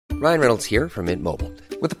Ryan Reynolds here from Mint Mobile.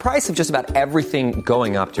 With the price of just about everything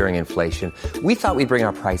going up during inflation, we thought we'd bring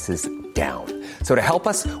our prices down. So to help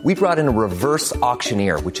us, we brought in a reverse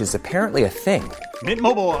auctioneer, which is apparently a thing. Mint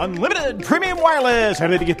Mobile Unlimited Premium Wireless. How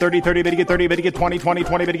to get 30, 30, bit to get 30, bit to get 20, 20,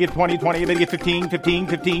 20, bit to get 20, 20, bit to get 15, 15,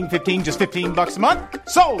 15, 15, just $15 a month?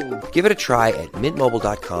 Sold! Give it a try at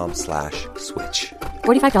mintmobile.com/switch.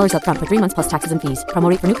 $45 up front for 3 months plus taxes and fees. Promo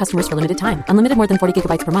rate for new customers for limited time. Unlimited more than 40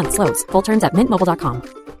 gigabytes per month. Slows full terms at mintmobile.com.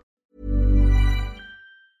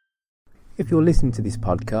 If you're listening to this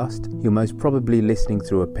podcast, you're most probably listening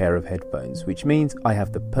through a pair of headphones, which means I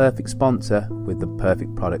have the perfect sponsor with the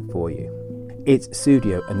perfect product for you. It's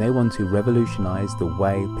Sudio, and they want to revolutionize the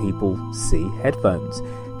way people see headphones.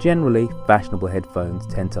 Generally, fashionable headphones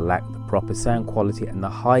tend to lack the proper sound quality, and the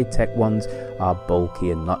high-tech ones are bulky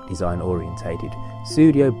and not design-orientated.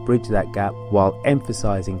 Sudio bridge that gap while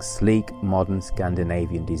emphasizing sleek, modern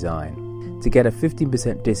Scandinavian design. To get a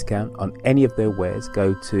 15% discount on any of their wares,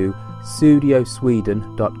 go to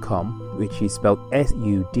studiosweden.com, which is spelled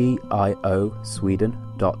SUDIO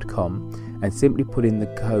Sweden.com, and simply put in the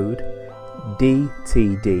code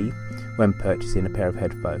DTD when purchasing a pair of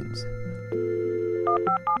headphones.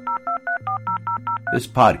 This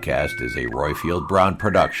podcast is a Royfield Brown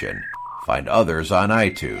production. Find others on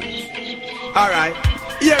iTunes. All right.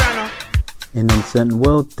 Yeah, I know. In an uncertain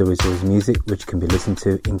world, there is always music which can be listened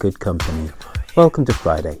to in good company. Welcome to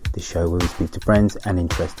Friday, the show where we speak to friends and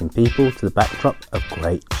interesting people to the backdrop of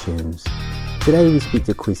great tunes. Today we speak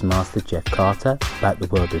to Quizmaster Jeff Carter about the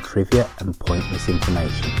world of trivia and pointless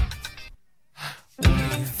information.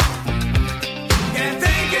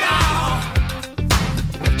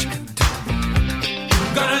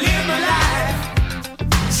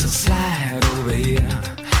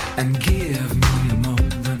 And give me a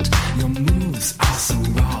moment. Your moves are so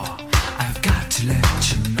raw. I've got to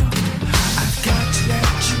let you know. I've got to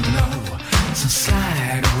let you know. So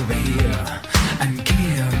slide over here and give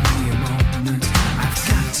me a moment. I've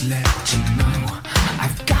got to let you know.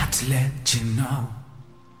 I've got to let you know.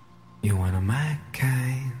 You're one of my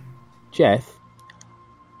kind. Jeff,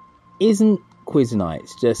 isn't quiz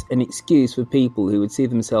nights just an excuse for people who would see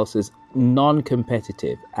themselves as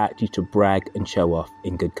non-competitive actually to brag and show off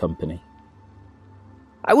in good company?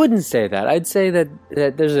 I wouldn't say that. I'd say that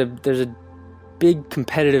there's a big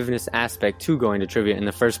competitiveness aspect to going to trivia in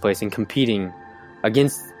the first place and competing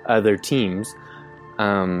against other teams.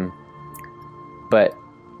 But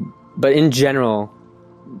in general,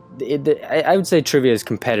 I would say trivia is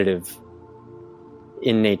competitive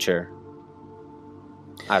in nature.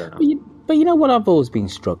 I don't know. But you know what I've always been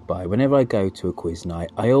struck by? Whenever I go to a quiz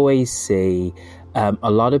night, I always see a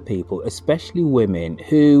lot of people, especially women,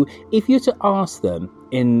 who, if you're to ask them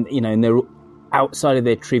in their outside of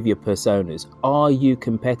their trivia personas, are you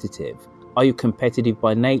competitive? Are you competitive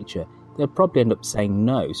by nature? They'll probably end up saying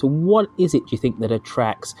no. So what is it, do you think, that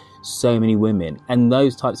attracts so many women and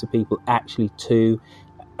those types of people actually to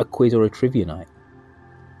a quiz or a trivia night?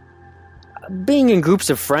 Being in groups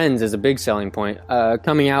of friends is a big selling point.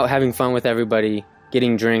 Coming out, having fun with everybody,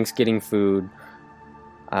 getting drinks, getting food.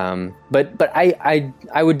 But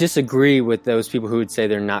I would disagree with those people who would say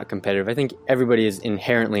they're not competitive. I think everybody is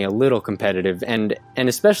inherently a little competitive, and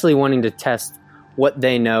especially wanting to test what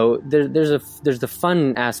they know. There's the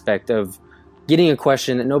fun aspect of getting a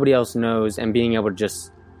question that nobody else knows and being able to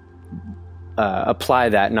just apply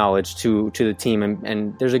that knowledge to the team,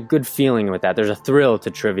 and there's a good feeling with that. There's a thrill to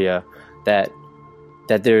trivia that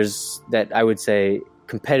I would say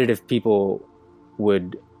competitive people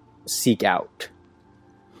would seek out.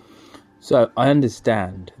 So I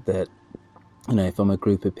understand that, if I'm a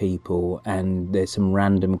group of people and there's some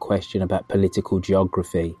random question about political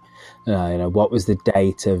geography, what was the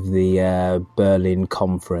date of the Berlin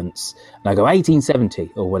Conference? And I go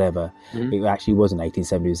 1870 or whatever. Mm-hmm. It actually wasn't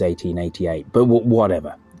 1870, it was 1888. But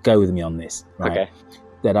whatever, go with me on this, right? Okay.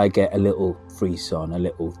 That I get a little frisson, a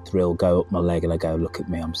little thrill go up my leg, and I go, look at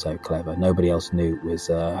me, I'm so clever. Nobody else knew it was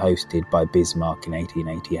hosted by Bismarck in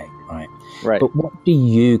 1888, right? Right. But what do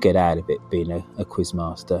you get out of it being a quiz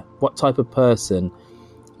master? What type of person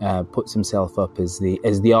puts himself up as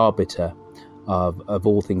the arbiter of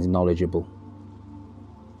all things knowledgeable?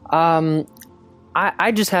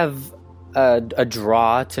 I just have a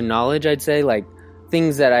draw to knowledge, I'd say, like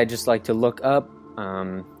things that I just like to look up.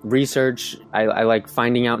 Research. I like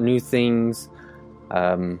finding out new things,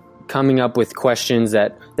 coming up with questions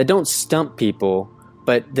that don't stump people,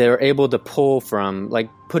 but they're able to pull from, like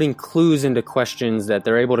putting clues into questions that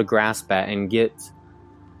they're able to grasp at and get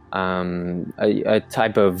a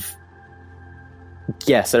type of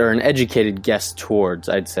guess or an educated guess towards,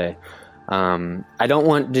 I'd say. I don't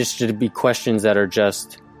want just to be questions that are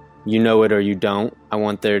just you know it or you don't. I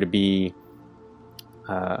want there to be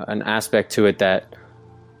an aspect to it that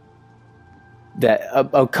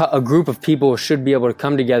a group of people should be able to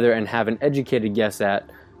come together and have an educated guess at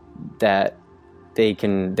that they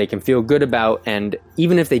can feel good about, and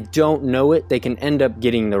even if they don't know it, they can end up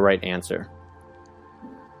getting the right answer.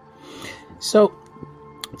 So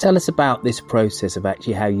tell us about this process of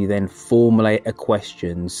actually how you then formulate a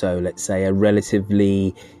question. So let's say a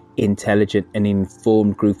relatively intelligent and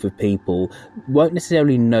informed group of people won't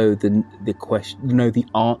necessarily know the question, the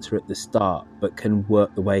answer at the start, but can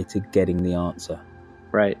work the way to getting the answer.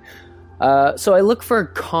 Right. So I look for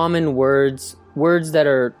common words that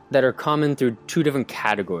are common through two different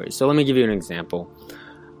categories. So let me give you an example.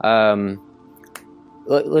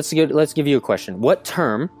 Let's give you a question. What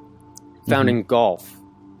term found in golf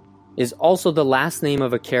is also the last name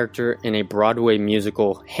of a character in a Broadway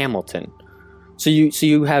musical, Hamilton? So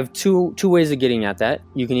you have two ways of getting at that.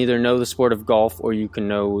 You can either know the sport of golf, or you can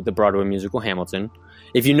know the Broadway musical Hamilton.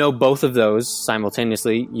 If you know both of those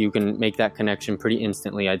simultaneously, you can make that connection pretty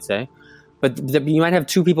instantly, I'd say. But you might have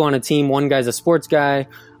two people on a team. One guy's a sports guy.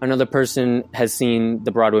 Another person has seen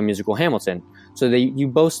the Broadway musical Hamilton. So you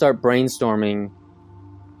both start brainstorming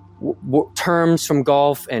terms from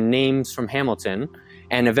golf and names from Hamilton.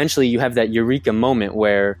 And eventually you have that eureka moment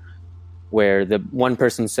where the one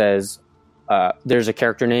person says, there's a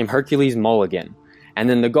character named Hercules Mulligan. And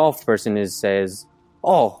then the golf person says,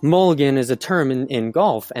 oh, mulligan is a term in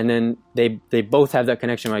golf. And then they both have that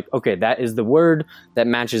connection, like, okay, that is the word that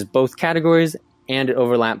matches both categories, and it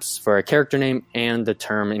overlaps for a character name and the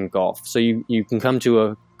term in golf. So you can come to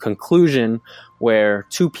a conclusion where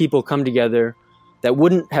two people come together that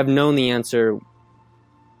wouldn't have known the answer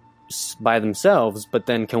by themselves, but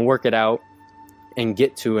then can work it out and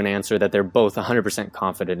get to an answer that they're both 100%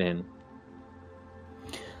 confident in.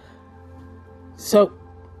 So,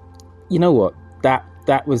 you know what?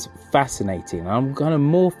 That was fascinating. I'm kind of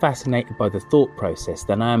more fascinated by the thought process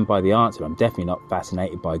than I am by the answer. I'm definitely not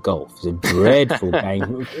fascinated by golf. It's a dreadful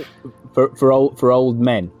game for old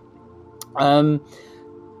men. How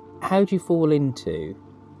did you fall into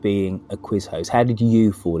being a quiz host? How did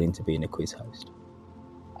you fall into being a quiz host?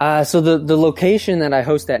 So the location that I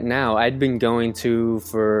host at now, I'd been going to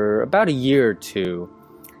for about a year or two.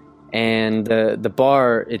 And the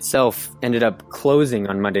bar itself ended up closing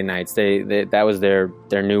on Monday nights. That was their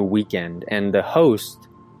new weekend, and the host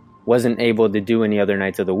wasn't able to do any other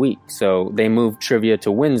nights of the week. So they moved trivia to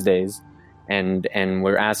Wednesdays, and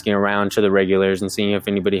we're asking around to the regulars and seeing if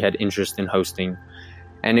anybody had interest in hosting.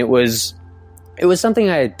 And it was something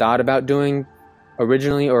I had thought about doing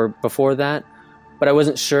originally or before that, but I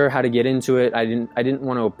wasn't sure how to get into it. I didn't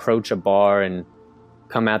want to approach a bar and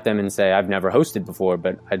come at them and say, I've never hosted before,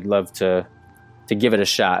 but I'd love to give it a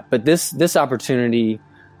shot. But this opportunity,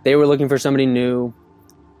 they were looking for somebody new.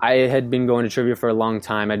 I had been going to trivia for a long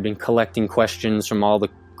time. I'd been collecting questions from all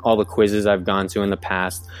the quizzes I've gone to in the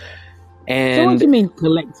past. And so what do you mean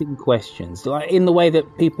collecting questions? Like in the way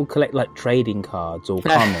that people collect like trading cards or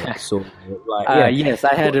comics or like yes,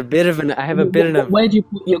 I have a bit of where do you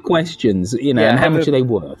put your questions, and how much are they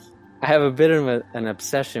worth? I have a bit of an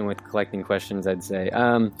obsession with collecting questions, I'd say.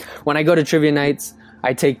 When I go to trivia nights,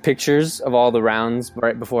 I take pictures of all the rounds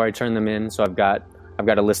right before I turn them in. So I've got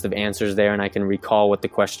a list of answers there, and I can recall what the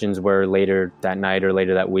questions were later that night or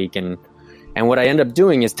later that week. And what I end up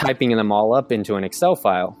doing is typing them all up into an Excel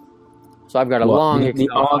file. So I've got a long Excel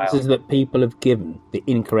file. The answers that people have given, the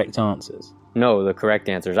incorrect answers? No, the correct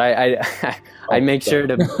answers. I make sure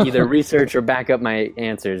to either research or back up my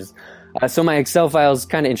answers. So my Excel file is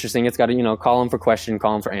kind of interesting. It's got a column for question,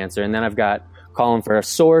 column for answer, and then I've got column for a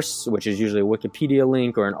source, which is usually a Wikipedia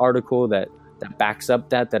link or an article that backs up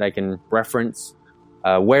that I can reference,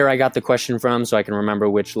 where I got the question from, so I can remember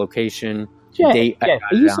which location, date. Yeah.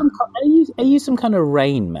 Are you some kind of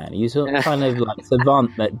Rain Man? Are you some kind of like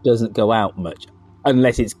savant that doesn't go out much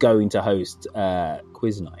unless it's going to host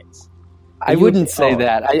quiz nights? I wouldn't say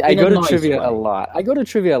that. I go to trivia a lot.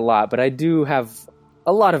 a lot, but I do have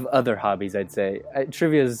a lot of other hobbies, I'd say.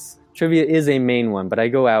 Trivia is a main one, but I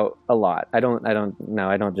go out a lot. I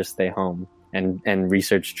don't just stay home and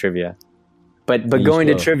research trivia. But going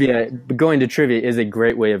to trivia is a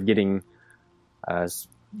great way of getting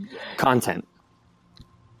content.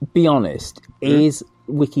 Be honest, is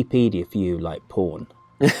Wikipedia for you like porn?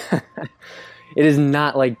 It is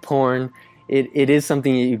not like porn. It is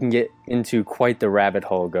something that you can get into quite the rabbit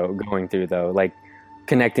hole going through, though, like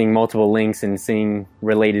connecting multiple links and seeing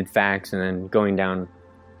related facts and then going down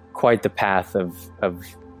quite the path of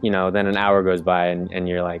then an hour goes by and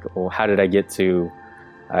you're like, well, how did I get to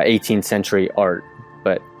 18th century art?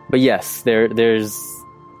 But yes, there's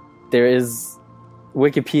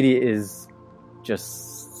Wikipedia is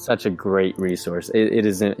just such a great resource. It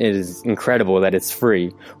is incredible that it's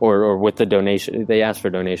free, or with the donation. They ask for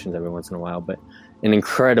donations every once in a while, but an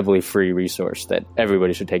incredibly free resource that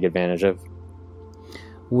everybody should take advantage of.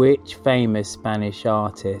 Which famous Spanish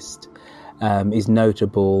artist is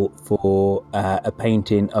notable for a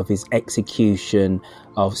painting of his execution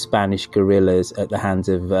of Spanish guerrillas at the hands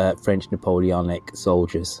of French Napoleonic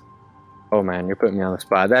soldiers? Oh man, you're putting me on the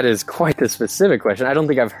spot. That is quite the specific question. I don't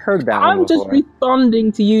think I've heard that one before. I'm just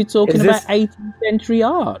responding to you talking about 18th century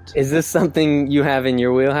art. Is this something you have in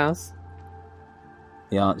your wheelhouse?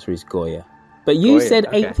 The answer is Goya. But you said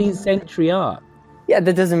okay. 18th century art. Yeah,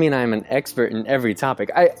 that doesn't mean I'm an expert in every topic.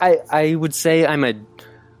 I would say I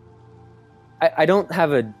don't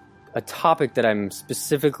have a topic that I'm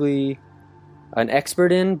specifically an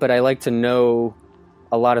expert in, but I like to know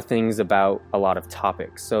a lot of things about a lot of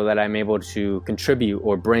topics so that I'm able to contribute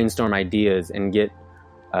or brainstorm ideas and get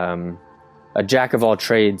a jack of all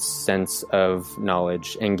trades sense of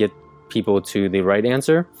knowledge and get people to the right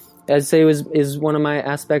answer. I'd say is one of my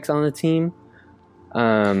aspects on the team.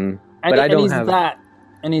 But I don't have that.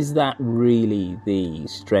 And is that really the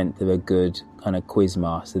strength of a good kind of quiz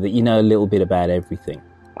master, that you know a little bit about everything?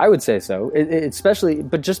 I would say so, especially,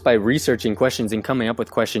 but just by researching questions and coming up with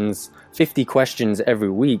questions, 50 questions every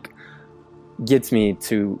week, gets me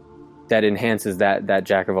to, that enhances that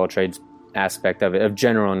jack of all trades aspect of it, of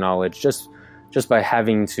general knowledge. Just by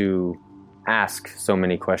having to ask so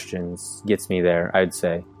many questions gets me there, I'd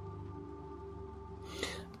say.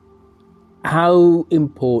 How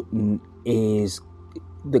important is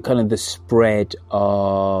the kind of the spread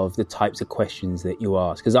of the types of questions that you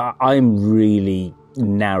ask? Because I'm really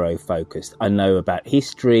narrow focused. I know about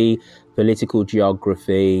history, political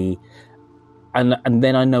geography, and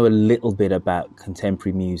then I know a little bit about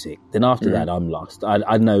contemporary music. Then after that, I'm lost.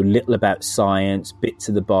 I know little about science, bits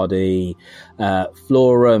of the body,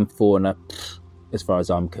 flora and fauna, as far as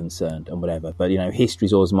I'm concerned, and whatever. But, you know, history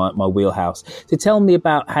is always my wheelhouse. So tell me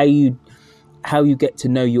about how you get to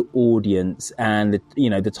know your audience and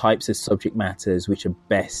the types of subject matters which are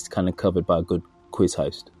best kind of covered by a good quiz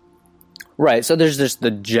host. Right. So there's just the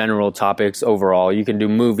general topics overall. You can do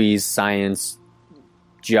movies, science,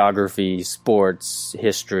 geography, sports,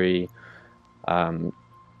 history.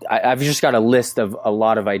 I've just got a list of a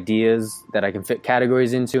lot of ideas that I can fit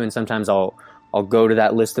categories into, and sometimes I'll go to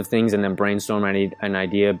that list of things and then brainstorm an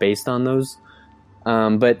idea based on those.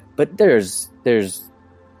 But there's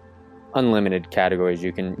unlimited categories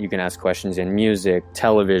you can ask questions in: music,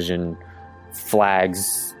 television,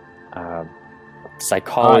 flags,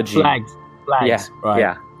 psychology. Flags. Yeah, right.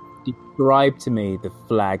 Yeah. Describe to me the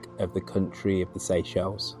flag of the country of the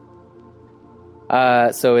Seychelles.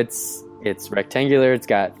 So it's rectangular. It's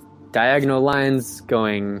got diagonal lines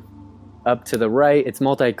going up to the right. It's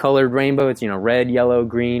multicolored rainbow. It's red, yellow,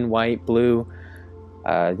 green, white, blue.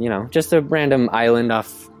 Just a random island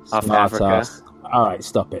off Africa. Ass. All right,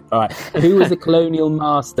 stop it. All right, who was the colonial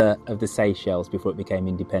master of the Seychelles before it became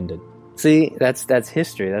independent? See, that's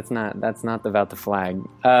history. That's not about the flag.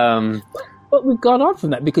 But we've gone on from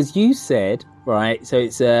that because you said, right, so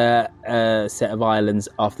it's a set of islands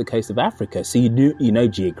off the coast of Africa. So you know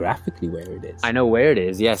geographically where it is. I know where it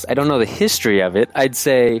is, yes. I don't know the history of it. I'd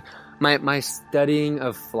say my studying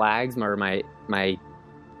of flags, or my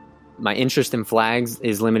interest in flags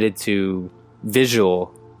is limited to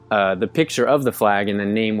visual, the picture of the flag and the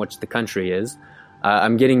name which the country is.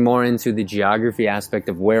 I'm getting more into the geography aspect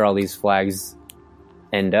of where all these flags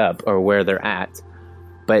end up or where they're at.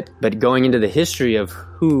 But going into the history of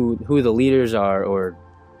who the leaders are or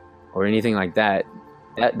anything like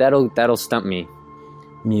that'll stump me.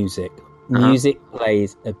 Music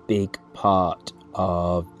plays a big part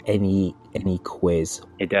of any quiz.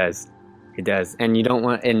 It does, and you don't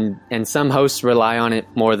want and some hosts rely on it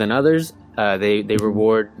more than others. They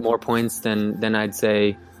reward more points than I'd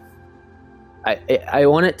say. I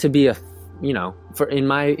want it to be in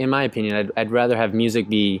my opinion, I'd rather have music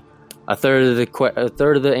be a third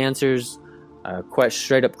of the answers,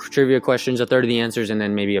 straight up trivia questions, a third of the answers, and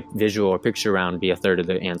then maybe a visual or picture round be a third of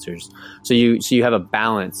the answers. So you have a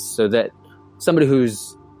balance so that somebody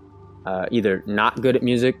who's either not good at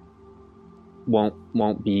music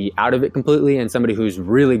won't be out of it completely, and somebody who's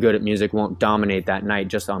really good at music won't dominate that night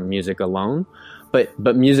just on music alone.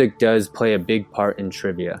 But music does play a big part in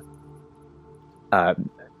trivia.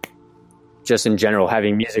 Just in general,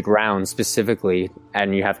 having music rounds specifically,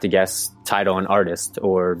 and you have to guess title and artist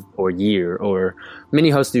or year, or many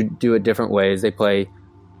hosts do it different ways. They play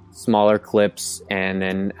smaller clips and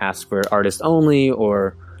then ask for artist only,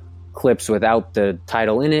 or clips without the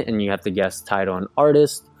title in it, and you have to guess title and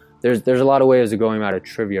artist. there's a lot of ways of going about a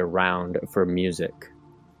trivia round for music.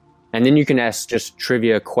 And then you can ask just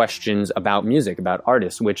trivia questions about music, about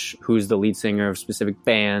artists, who's the lead singer of specific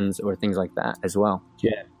bands or things like that as well.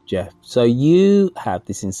 Jeff, so you have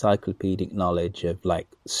this encyclopedic knowledge of like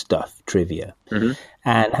stuff, trivia. Mm-hmm.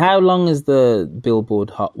 And how long has the Billboard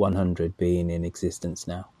Hot 100 been in existence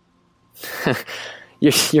now?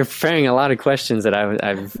 You're preparing a lot of questions that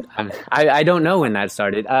I don't know when that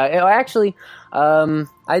started. Actually,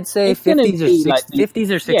 I'd say 50s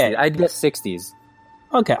or 60s. Yeah. I'd guess 60s.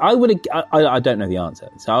 Okay, I don't know the answer,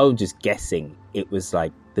 so I was just guessing it was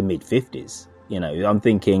like the mid 50s. You know, I'm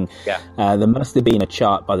thinking there must have been a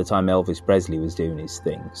chart by the time Elvis Presley was doing his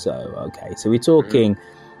thing. So, okay, so we're talking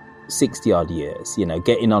 60 odd years, you know,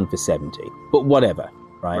 getting on for 70, but whatever,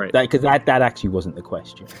 right? Because that actually wasn't the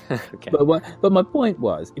question. Okay. But my point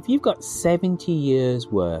was, if you've got 70 years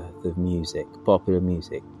worth of music, popular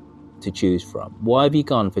music to choose from, why have you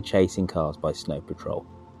gone for Chasing Cars by Snow Patrol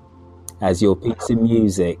as your piece of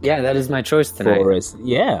music? Yeah, that is my choice tonight. For us.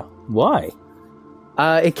 Yeah, why?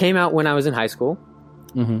 It came out when I was in high school.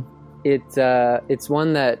 Mm-hmm. It's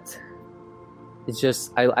one that it's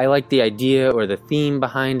just I like the idea or the theme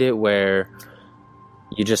behind it, where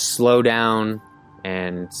you just slow down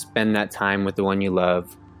and spend that time with the one you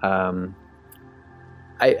love. I'm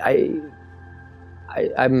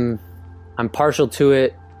partial to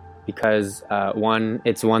it because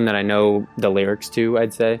it's one that I know the lyrics to.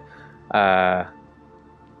 I'd say.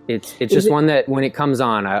 It's just one that when it comes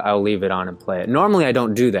on, I'll leave it on and play it. Normally, I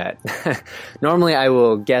don't do that. Normally, I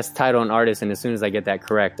will guess title and artist, and as soon as I get that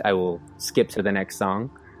correct, I will skip to the next song.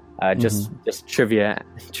 Just trivia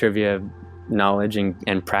knowledge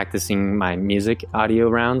and practicing my music audio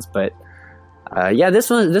rounds. But this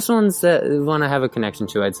one's the one I have a connection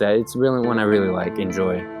to. I'd say it's really one I really like,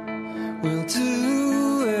 enjoy. We'll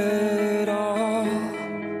do it all.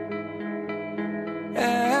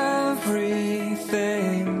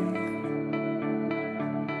 Everything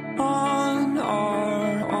on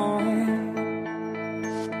our own.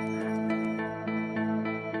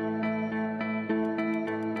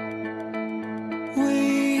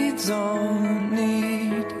 We don't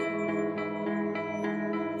need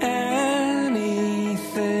anything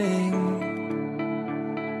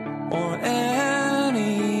or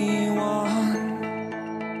anyone.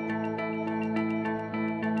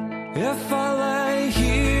 If I lay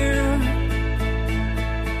here,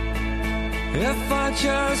 if I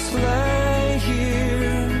just lay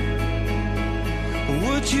here,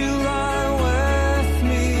 would you lie with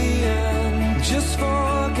me and just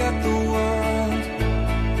forget the world?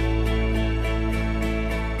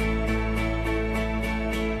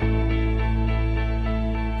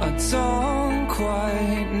 I don't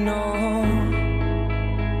quite know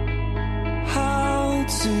how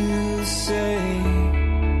to say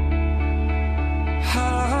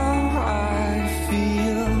how I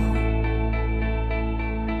feel.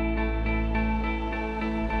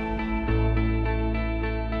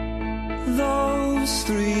 Those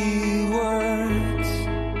 3 words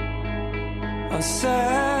are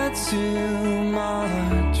said too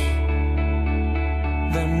much.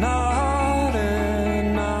 They're not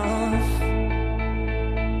enough.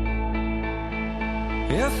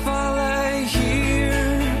 If I lay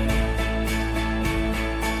here,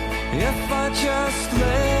 if I just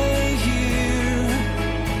lay here,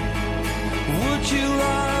 would you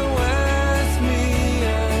lie with me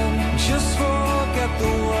and just forget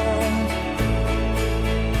the world?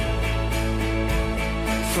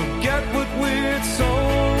 Forget what we're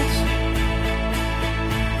told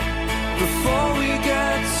before we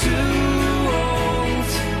get too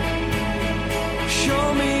old. Show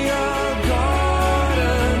me a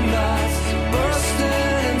garden that's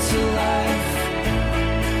bursting into life.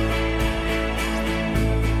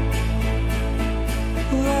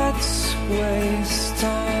 Let's waste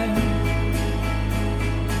time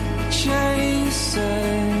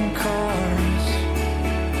chasing cars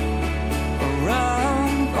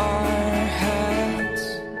around our heads.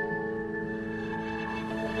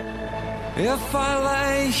 If I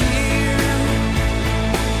lay here,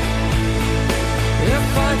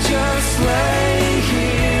 if I just lay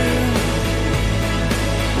here,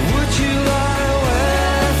 would you lie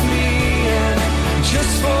with me and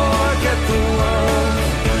just forget the world?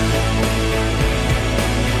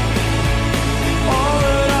 All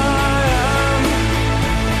that I am,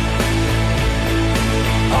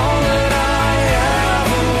 all that I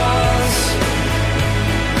ever was,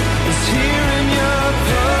 is here in your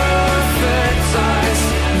perfect eyes.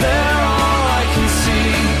 They're all I can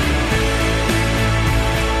see.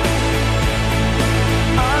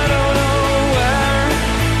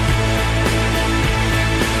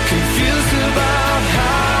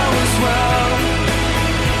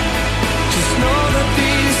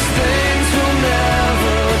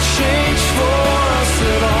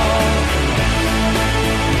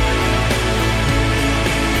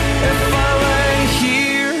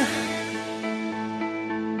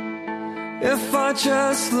 I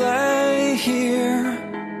just lay here?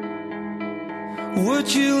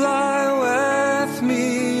 Would you lie with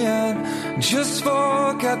me and just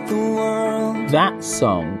forget the world? That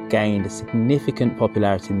song gained a significant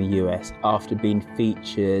popularity in the US after being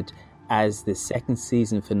featured as the second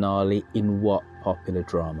season finale in what popular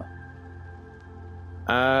drama?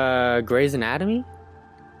 Grey's Anatomy?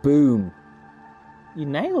 Boom. You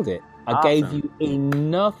nailed it. I Awesome. gave you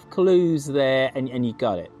enough clues there and you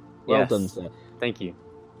got it. Well Yes. done, sir. Thank you.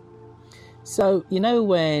 So, you know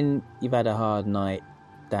when you've had a hard night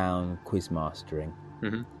down quiz mastering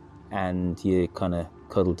Mhm. and you're kind of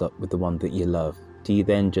cuddled up with the one that you love, do you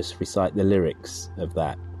then just recite the lyrics of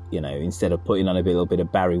that, you know, instead of putting on a little bit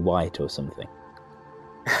of Barry White or something?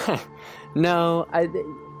 No,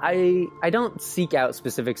 I don't seek out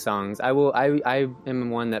specific songs. I am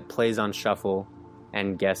one that plays on shuffle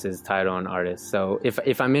and guesses title and artist. So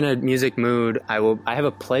if I'm in a music mood, I have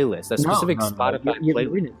a playlist, a specific Spotify You're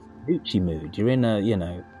playlist. in a Gucci mood. You're in a, you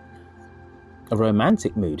know, a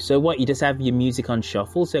romantic mood. So what, you just have your music on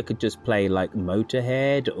shuffle so it could just play like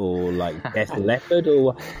Motorhead or like Def Leppard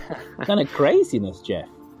or what kind of craziness, Jeff?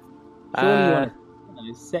 Surely you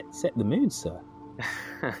want to set the mood, sir.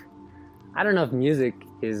 I don't know if music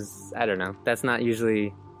is, I don't know. That's not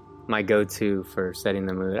usually my go-to for setting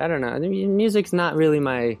the mood. I don't know. I mean, music's not really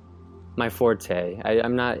my forte.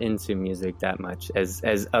 I'm not into music that much as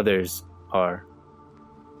others are.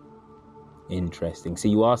 Interesting. So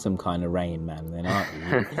you are some kind of Rain Man, then,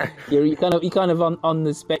 aren't you? you're kind of on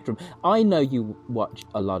the spectrum. I know you watch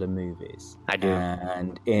a lot of movies. I do.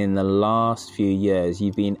 And in the last few years,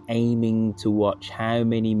 you've been aiming to watch how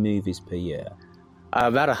many movies per year?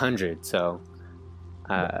 About 100. So,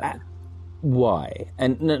 why?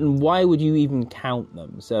 And why would you even count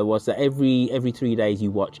them? So what's that? Every 3 days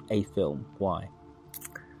you watch a film. Why?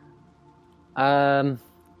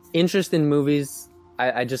 Interest in movies.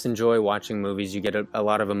 I just enjoy watching movies. You get a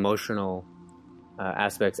lot of emotional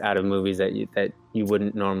aspects out of movies that you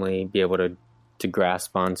wouldn't normally be able to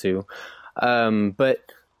grasp onto. But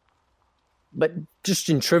just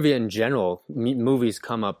in trivia in general, movies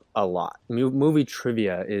come up a lot. Movie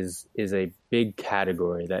trivia is a big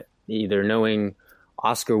category, that either knowing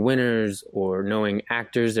Oscar winners or knowing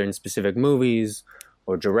actors in specific movies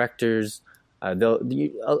or directors.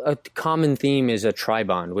 A common theme is a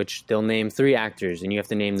tribond, which they'll name 3 actors and you have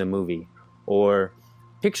to name the movie. Or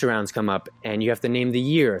picture rounds come up and you have to name the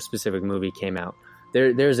year a specific movie came out.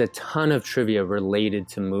 There's a ton of trivia related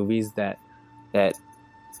to movies that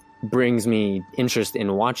brings me interest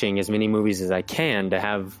in watching as many movies as I can to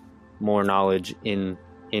have more knowledge in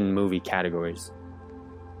movie categories.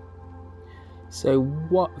 So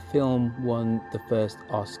what film won the first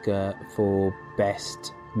Oscar for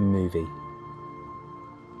Best Movie?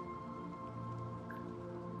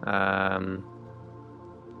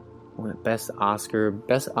 Best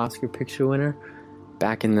Oscar picture winner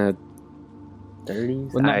back in the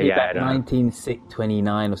 30s. Wouldn't that be about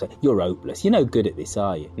 1929 or so? You're hopeless. You're no good at this,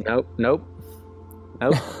 are you? Nope.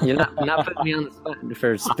 You're not putting me on the spot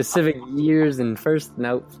for specific years and first.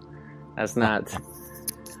 Nope, that's not.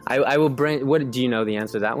 I will bring. What do you know the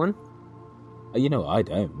answer to that one? You know, I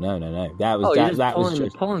don't. No. That was you're that was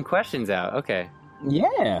just pulling questions out. Okay.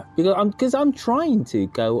 Yeah, because I'm trying to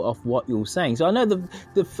go off what you're saying. So I know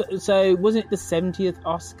so wasn't it the 70th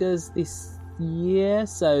Oscars this year?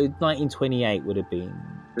 So 1928 would have been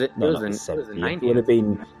It no, was not in- the it was the 70th. 90th. It would have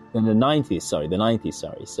been in the 90th. Sorry, the 90th.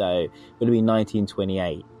 Sorry, so it would have been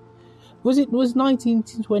 1928. Was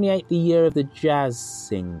 1928 the year of the jazz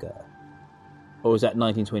singer, or was that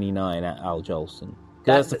 1929 at Al Jolson?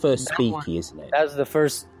 Because that's the first speaky, isn't it? That was the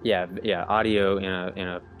first, yeah, audio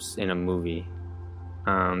in a movie.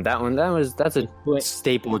 That's a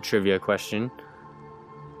staple trivia question.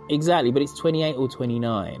 Exactly, but it's 28 or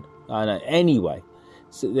 29. I know. Anyway,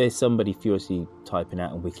 so there's somebody furiously typing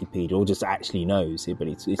out on Wikipedia, or just actually knows it, but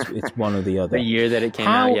it's one or the other. The year that it came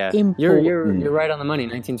How out, yeah. important- You're right on the money.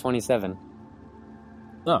 1927.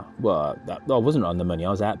 Oh well, I wasn't on the money. I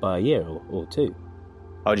was out by a year or two.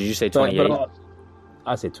 Oh, did you say 28? But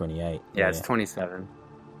I said 28. Yeah, it's 27.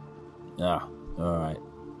 Ah, all right.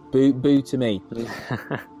 Boo to me.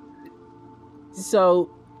 So,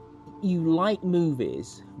 you like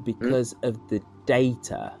movies because of the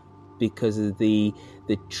data, because of the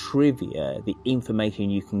trivia, the information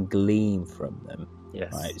you can glean from them.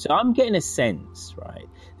 Yes. Right. So I'm getting a sense, right,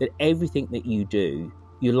 that everything that you do,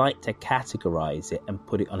 you like to categorize it and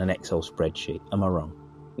put it on an Excel spreadsheet. Am I wrong?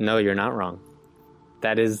 No, you're not wrong.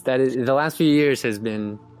 That is the last few years has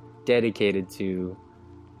been dedicated to,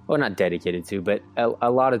 well, not dedicated to, but a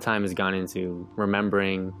lot of time has gone into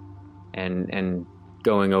remembering and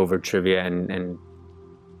going over trivia and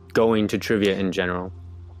going to trivia in general.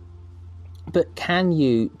 But can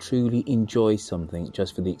you truly enjoy something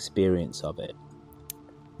just for the experience of it?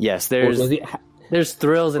 Yes, there's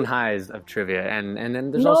thrills and highs of trivia, and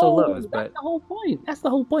then there's also lows. But that's the whole point. That's the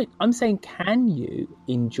whole point. I'm saying, can you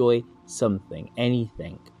enjoy something,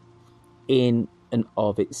 anything, in and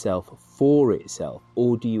of itself, for itself,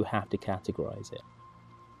 or do you have to categorize it?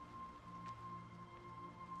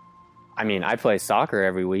 I mean, I play soccer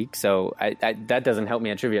every week, so that doesn't help me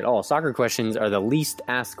at trivia at all. Soccer questions are the least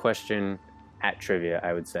asked question at trivia,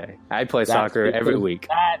 I would say. I play soccer every week.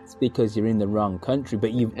 That's because you're in the wrong country,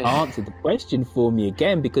 but you've answered the question for me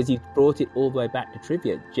again because you've brought it all the way back to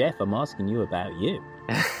trivia. Jeff, I'm asking you about you.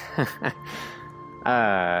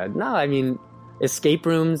 No, I mean, escape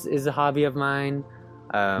rooms is a hobby of mine.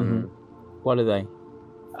 What are they?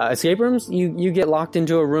 Escape rooms, you get locked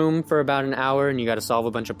into a room for about an hour and you got to solve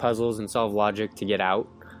a bunch of puzzles and solve logic to get out.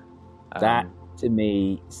 That, to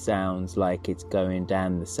me, sounds like it's going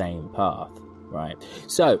down the same path. Right.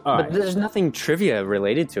 So, all right. But there's nothing trivia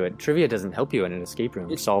related to it. Trivia doesn't help you in an escape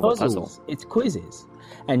room solve a puzzle. It's quizzes.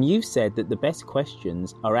 And you've said that the best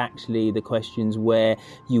questions are actually the questions where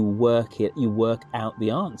you work out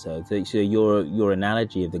the answer. So your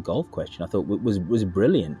analogy of the golf question, I thought was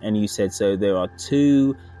brilliant. And you said, so there are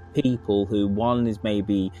two people who, one is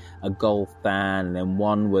maybe a golf fan and then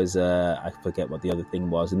one was I forget what the other thing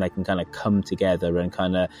was, and they can kind of come together and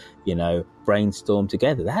kind of, brainstorm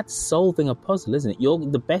together. That's solving a puzzle, isn't it?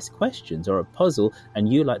 The best questions are a puzzle,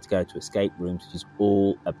 and you like to go to escape rooms, which is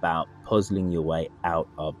all about puzzling your way out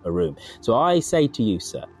of a room. So I say to you,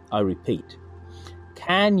 sir, I repeat,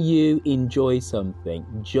 can you enjoy something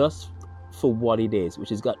just for what it is, which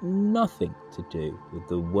has got nothing to do with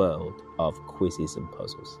the world of quizzes and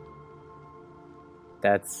puzzles?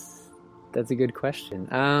 That's a good question.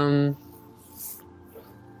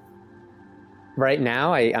 Right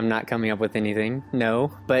now, I'm not coming up with anything. No,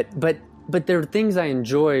 but there are things I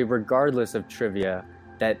enjoy regardless of trivia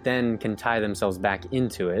that then can tie themselves back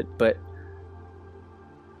into it. But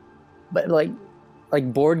like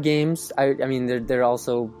board games, I mean, they're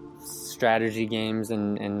also strategy games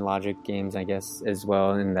and logic games, I guess, as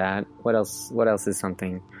well in that. What else is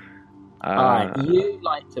something? You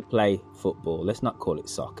like to play football. Let's not call it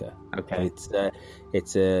soccer. Okay.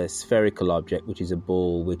 It's a spherical object, which is a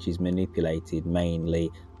ball which is manipulated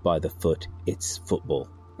mainly by the foot. It's football,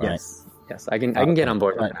 right? Yes, I can get on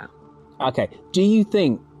board with that. Okay. Do you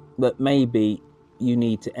think that maybe you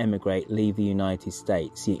need to emigrate, leave the United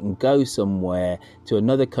States? You can go somewhere to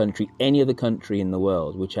another country, any other country in the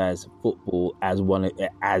world, which has football as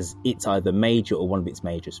its either major or one of its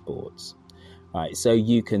major sports. Right, so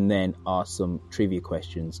you can then ask some trivia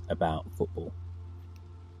questions about football.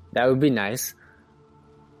 That would be nice.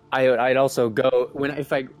 I'd also go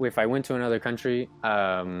if I went to another country,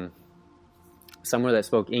 somewhere that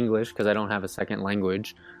spoke English, because I don't have a second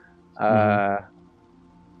language. But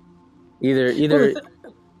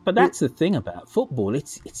that's the thing about football.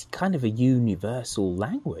 It's kind of a universal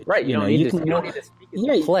language, right? You don't need to speak it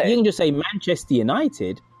to play. You can just say Manchester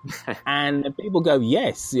United, and people go,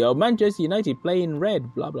 yes, Manchester United play in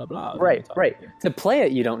red, blah blah blah. Right. To play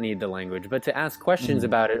it, you don't need the language, but to ask questions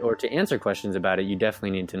about it or to answer questions about it, you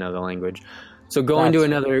definitely need to know the language. So going to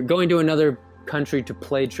another country to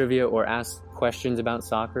play trivia or ask questions about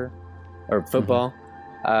soccer or football,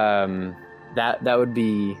 that would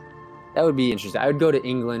be interesting. I would go to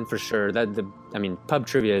England for sure. Pub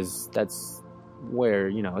trivia that's where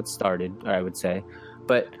it started, I would say,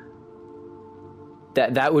 but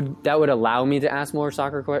that would allow me to ask more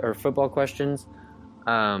soccer or football questions,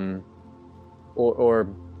 or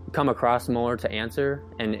come across more to answer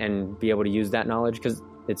and be able to use that knowledge, because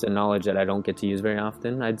it's a knowledge that I don't get to use very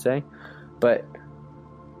often, I'd say. But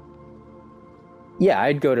yeah,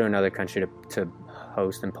 I'd go to another country to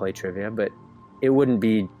host and play trivia, but it wouldn't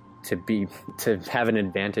be to have an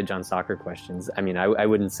advantage on soccer questions. I mean, I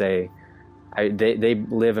wouldn't say they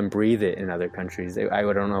live and breathe it in other countries. I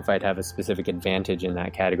don't know if I'd have a specific advantage in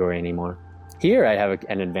that category anymore. Here, I have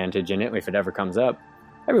an advantage in it if it ever comes up.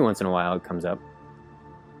 Every once in a while, it comes up.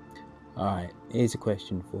 All right, here's a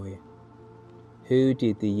question for you. Who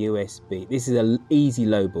did the US beat? This is an easy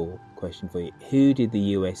low ball question for you. Who did the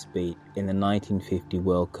US beat in the 1950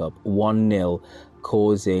 World Cup 1-0,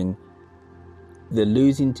 causing the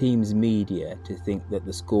losing team's media to think that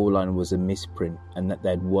the scoreline was a misprint and that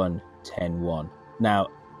they'd won 10-1. Now,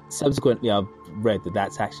 subsequently, I've read that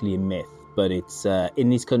that's actually a myth, but it's in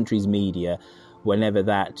this country's media, whenever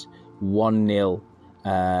that 1-0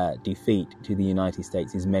 defeat to the United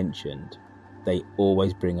States is mentioned, they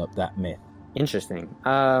always bring up that myth. Interesting.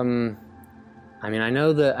 I mean, I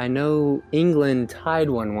know England tied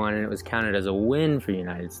 1-1 and it was counted as a win for the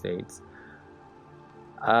United States.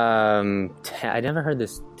 I never heard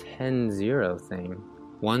this 10-0 thing.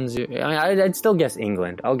 1-0. I'd still guess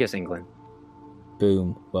England. I'll guess England.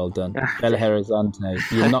 Boom. Well done. Bella Horizonte,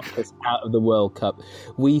 you knocked us out of the World Cup.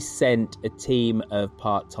 We sent a team of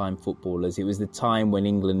part-time footballers. It was the time when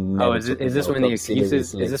England never is this when the excuses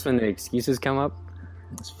seriously. Is this when the excuses come up?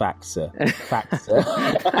 It's facts, sir. Facts, sir.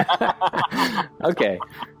 Okay.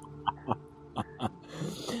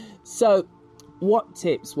 So, what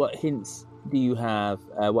tips, what hints do you have,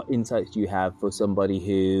 what insights do you have for somebody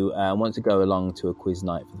who wants to go along to a quiz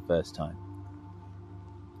night for the first time?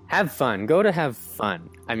 Have fun. Go to have fun.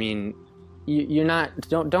 I mean,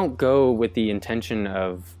 don't go with the intention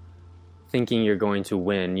of thinking you're going to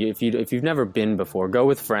win. If you've never been before, go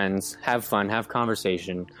with friends, have fun, have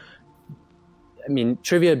conversation. I mean,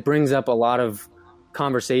 trivia brings up a lot of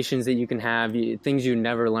conversations that you can have, things you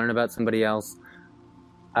never learn about somebody else.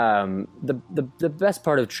 The best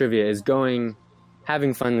part of trivia is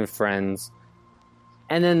having fun with friends.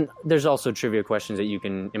 And then there's also trivia questions that you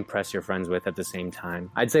can impress your friends with at the same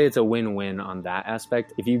time. I'd say it's a win-win on that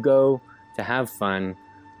aspect. If you go to have fun,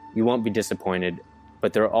 you won't be disappointed,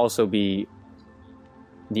 but there'll also be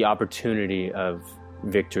the opportunity of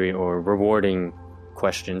victory or rewarding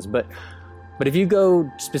questions. But if you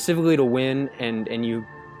go specifically to win and you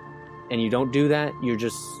don't do that, you're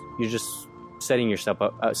just setting yourself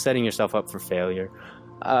up for failure.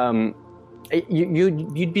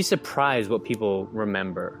 You'd be surprised what people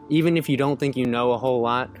remember. Even if you don't think you know a whole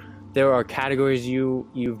lot, there are categories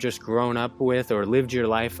you've just grown up with or lived your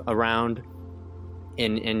life around,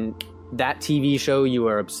 and that TV show you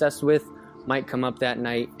are obsessed with might come up that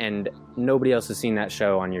night, and nobody else has seen that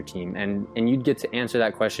show on your team, and you'd get to answer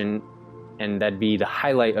that question, and that'd be the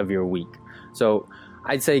highlight of your week. So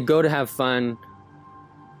I'd say go to have fun.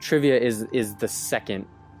 Trivia is the second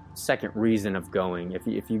reason of going.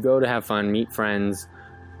 If you go to have fun, meet friends,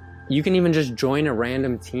 you can even just join a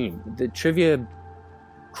random team. The trivia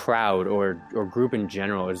crowd or group in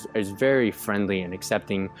general is very friendly and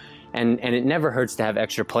accepting, and it never hurts to have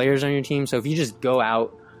extra players on your team. So if you just go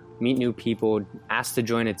out, meet new people, ask to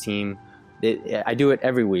join a team, I do it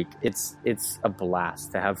every week. It's a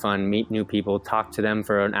blast to have fun, meet new people, talk to them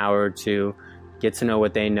for an hour or two, get to know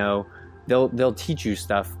what they know. They'll teach you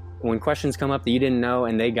stuff. When questions come up that you didn't know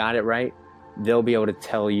and they got it right, they'll be able to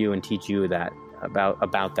tell you and teach you that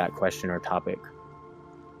about that question or topic.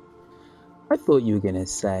 I thought you were going to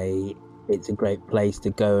say it's a great place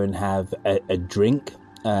to go and have a drink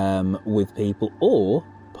with people, or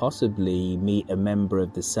possibly meet a member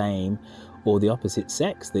of the same or the opposite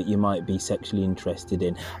sex that you might be sexually interested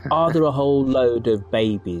in. Are there a whole load of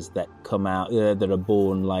babies that come out that are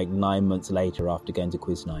born like 9 months later after going to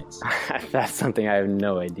quiz nights? That's something I have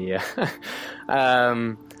no idea.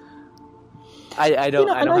 I don't.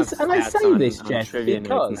 I say this, Jeff,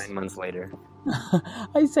 because 9 months later.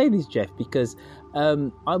 I say this, Jeff, because I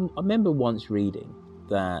remember once reading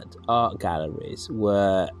that art galleries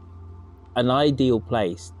were an ideal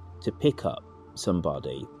place to pick up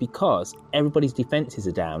somebody because everybody's defenses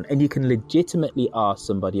are down and you can legitimately ask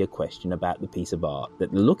somebody a question about the piece of art that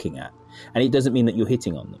they're looking at, and it doesn't mean that you're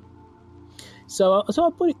hitting on them. So I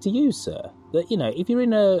put it to you, sir, that if you're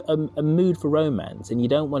in a mood for romance and you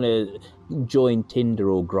don't want to join Tinder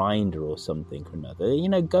or Grindr or something or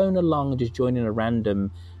another, going along and just joining a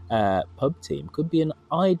random pub team could be an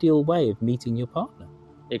ideal way of meeting your partner.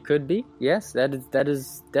 It could be. Yes, that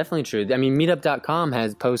is definitely true. I mean, Meetup.com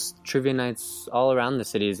has posts trivia nights all around the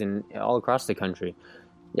cities and all across the country.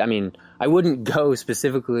 I mean, I wouldn't go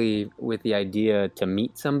specifically with the idea to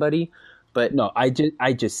meet somebody, but no, I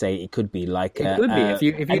just say it could be like it could be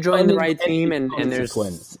if you join the right team and there's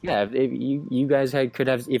if you guys could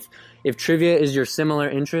have if trivia is your similar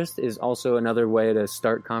interest is also another way to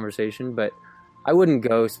start conversation, but I wouldn't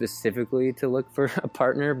go specifically to look for a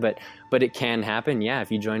partner, but it can happen. Yeah, if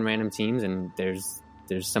you join random teams and there's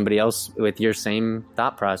somebody else with your same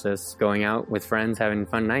thought process going out with friends having a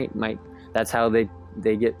fun night, that's how they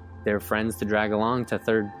get their friends to drag along to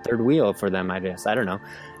third wheel for them, I guess. I don't know.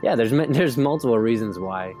 Yeah, there's multiple reasons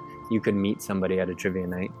why you could meet somebody at a trivia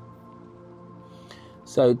night.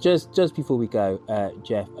 So just before we go,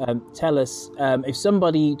 Jeff, tell us, if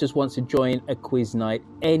somebody just wants to join a quiz night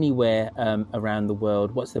anywhere around the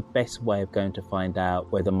world, what's the best way of going to find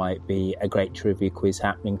out where there might be a great trivia quiz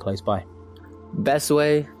happening close by? Best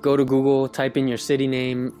way, go to Google, type in your city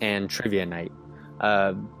name and trivia night.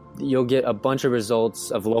 You'll get a bunch of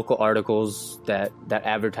results of local articles that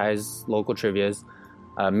advertise local trivias.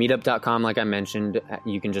 Meetup.com, like I mentioned,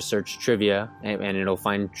 you can just search trivia and it'll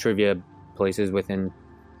find trivia places within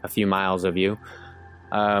a few miles of you.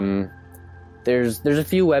 There's a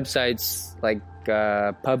few websites like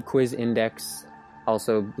Pub Quiz Index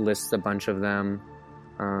also lists a bunch of them.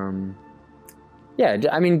 I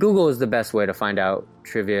mean, Google is the best way to find out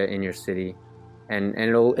trivia in your city, and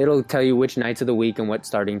it'll tell you which nights of the week and what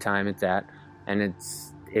starting time it's at, and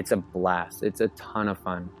it's a blast. It's a ton of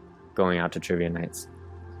fun going out to trivia nights.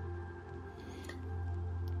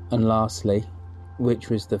 And lastly, which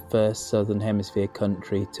was the first Southern Hemisphere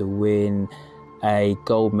country to win a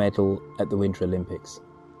gold medal at the Winter Olympics?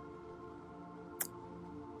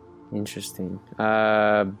 Interesting.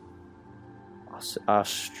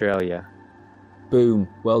 Australia. Boom.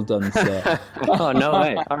 Well done, sir. Oh, no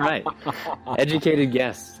way. All right. Educated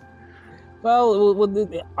guess. Well,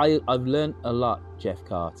 I've learned a lot, Jeff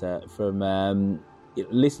Carter, from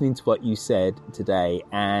listening to what you said today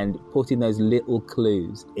and putting those little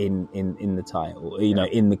clues in the title,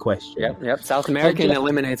 in the question. Yep. South American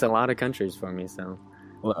eliminates a lot of countries for me, so.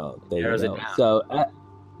 Well, there you go. So,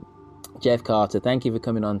 Jeff Carter, thank you for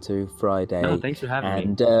coming on to Friday. No, thanks for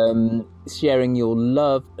having me. And sharing your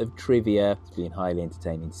love of trivia. It's been highly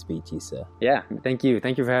entertaining to speak to you, sir. Yeah, thank you.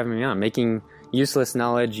 Thank you for having me on. Making useless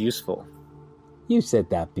knowledge useful. You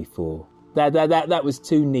said that before. That was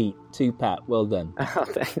too neat, too pat. Well done.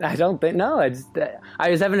 I don't think. No, I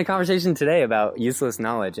was having a conversation today about useless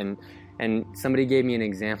knowledge, and somebody gave me an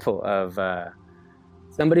example of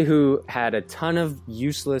somebody who had a ton of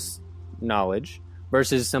useless knowledge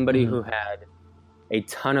versus somebody who had a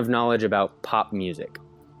ton of knowledge about pop music.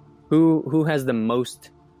 Who has the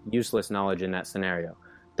most useless knowledge in that scenario?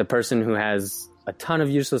 The person who has a ton of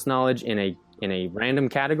useless knowledge in a random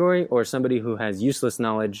category, or somebody who has useless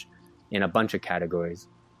knowledge in a bunch of categories?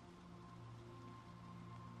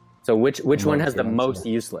 So which one has the most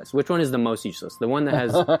useless? Which one is the most useless? The one that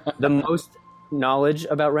has the most knowledge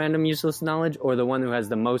about random useless knowledge, or the one who has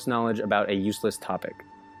the most knowledge about a useless topic?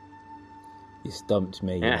 You stumped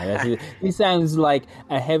me. It sounds like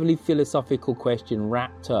a heavily philosophical question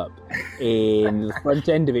wrapped up in the front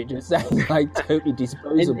end of it. Just sounds like totally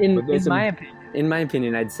disposable. In my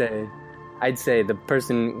opinion, I'd say the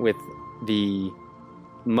person with the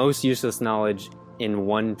most useless knowledge in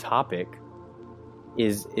one topic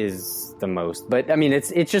is the most. But I mean,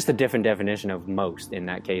 it's just a different definition of most in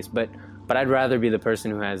that case. But I'd rather be the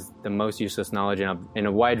person who has the most useless knowledge in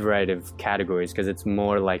a wide variety of categories, because it's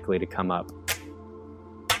more likely to come up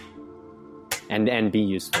and be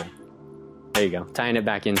useful. There you go, tying it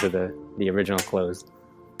back into the original close.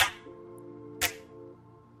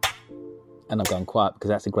 And I've gone quiet because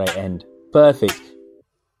that's a great end. Perfect.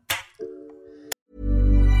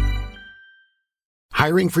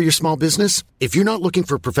 Hiring for your small business? If you're not looking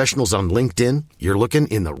for professionals on LinkedIn, you're looking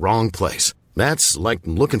in the wrong place. That's like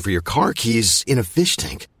looking for your car keys in a fish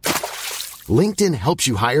tank. LinkedIn helps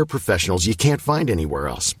you hire professionals you can't find anywhere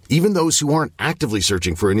else, even those who aren't actively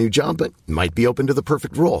searching for a new job but might be open to the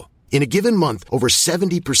perfect role. In a given month, over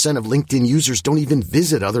 70% of LinkedIn users don't even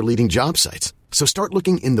visit other leading job sites. So start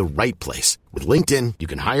looking in the right place. With LinkedIn, you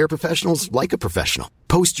can hire professionals like a professional.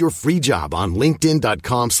 Post your free job on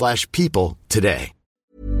linkedin.com/people today.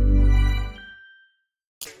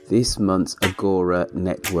 This month's Agora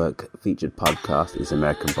Network featured podcast is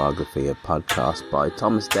American Biography, a podcast by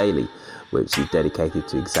Thomas Daly, which is dedicated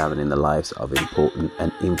to examining the lives of important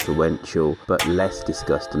and influential but less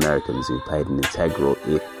discussed Americans who played an integral,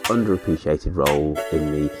 if underappreciated, role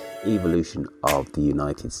in the evolution of the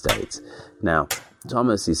United States. Now,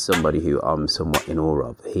 Thomas is somebody who I'm somewhat in awe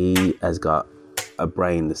of. He has got a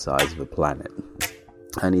brain the size of a planet,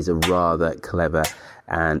 and he's a rather clever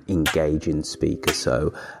and engaging speaker.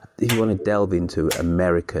 So if you want to delve into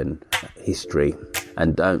American history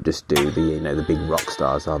and don't just do the big rock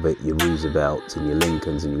stars of it, your Roosevelts and your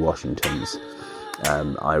Lincolns and your Washingtons,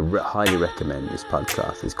 I highly recommend this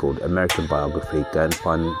podcast. It's called American Biography. Go and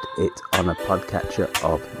find it on a podcatcher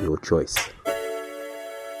of your choice.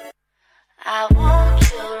 I want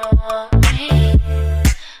you to want me,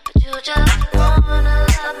 but you just wanna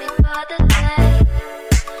love me for the day,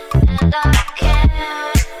 and I can't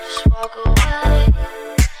just walk away,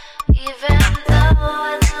 even though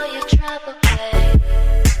I know you're trouble, babe.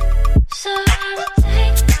 So I will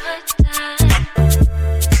take my time,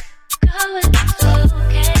 going slow,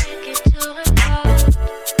 can't get too involved.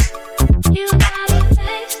 You got a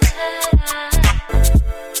face that I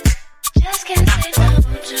just can't say no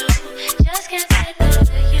to, just can't say no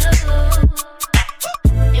to you.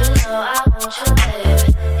 You know I want you, baby,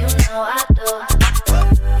 you know I do.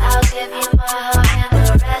 I'll give you my heart and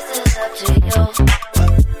the rest is up to you.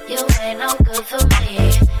 You ain't no good for me,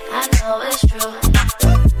 I know it's true,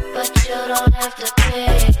 but you don't have to be,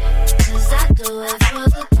 'cause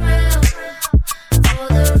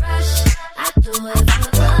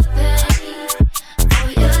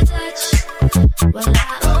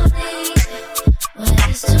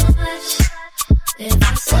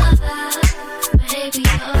Baby,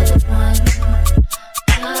 you're the one.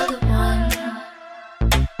 You're the one.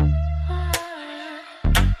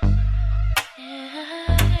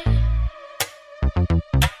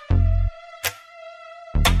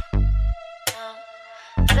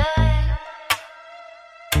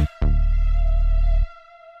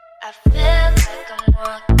 I feel like I'm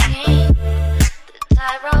walking the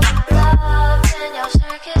tightrope of love in your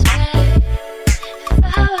circus, babe. If I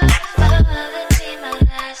were to fall, it'd be my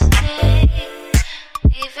last day.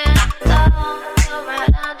 Even though you're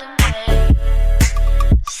right under me,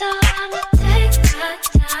 so I'ma take my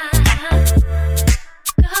time.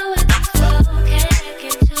 Go with the flow, can't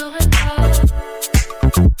get too involved.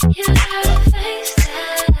 You gotta face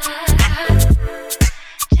that.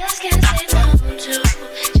 Just can't say no to.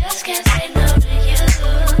 Just can't say no to you.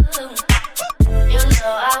 You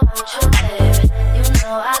know I want you, baby. You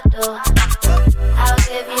know I do. I'll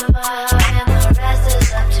give you my heart and the rest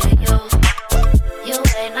is up to you. You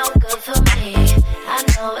ain't no good for me. I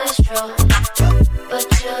know it's true, but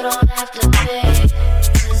you don't have to be.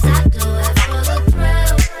 'Cause I do it for the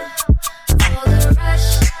thrill, for the rush.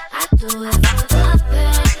 I do it for the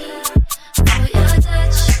pain, for your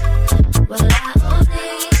touch. Well, I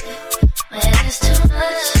only when it's too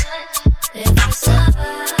much. If it's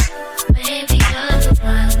over, baby, you're the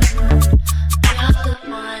one. You're the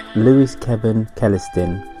one. Lewis Kevin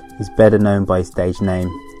Kelliston is better known by his stage name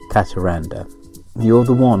Cataranda. You're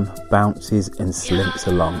the One bounces and slinks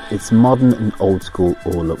along. It's modern and old school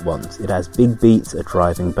all at once. It has big beats, a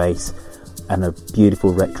driving bass, and a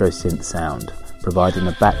beautiful retro synth sound, providing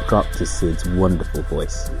a backdrop to Sid's wonderful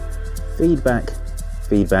voice. Feedback,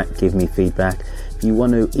 give me feedback. If you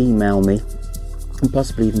want to email me and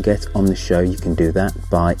possibly even get on the show, you can do that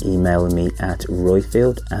by emailing me at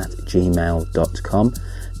royfield@gmail.com.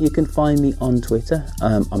 You can find me on Twitter.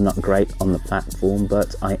 I'm not great on the platform,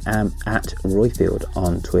 but I am at Royfield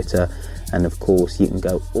on Twitter. And of course, you can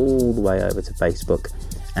go all the way over to Facebook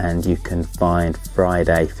and you can find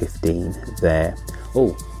Friday 15 there.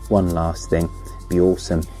 Oh, one last thing. It'd be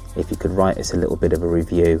awesome if you could write us a little bit of a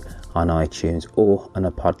review on iTunes or on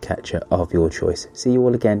a podcatcher of your choice. See you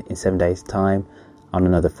all again in 7 days' time on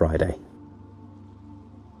another Friday.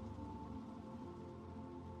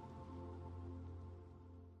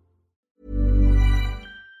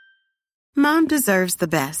 Mom deserves the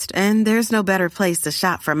best, and there's no better place to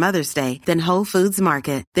shop for Mother's Day than Whole Foods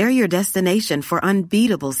Market. They're your destination for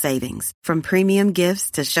unbeatable savings, from premium gifts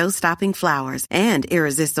to show-stopping flowers and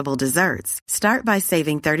irresistible desserts. Start by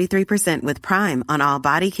saving 33% with Prime on all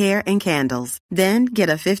body care and candles. Then get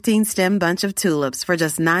a 15-stem bunch of tulips for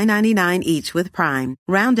just $9.99 each with Prime.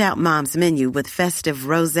 Round out Mom's menu with festive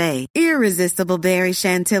rosé, irresistible berry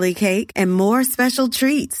chantilly cake, and more special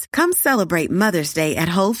treats. Come celebrate Mother's Day at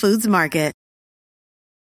Whole Foods Market.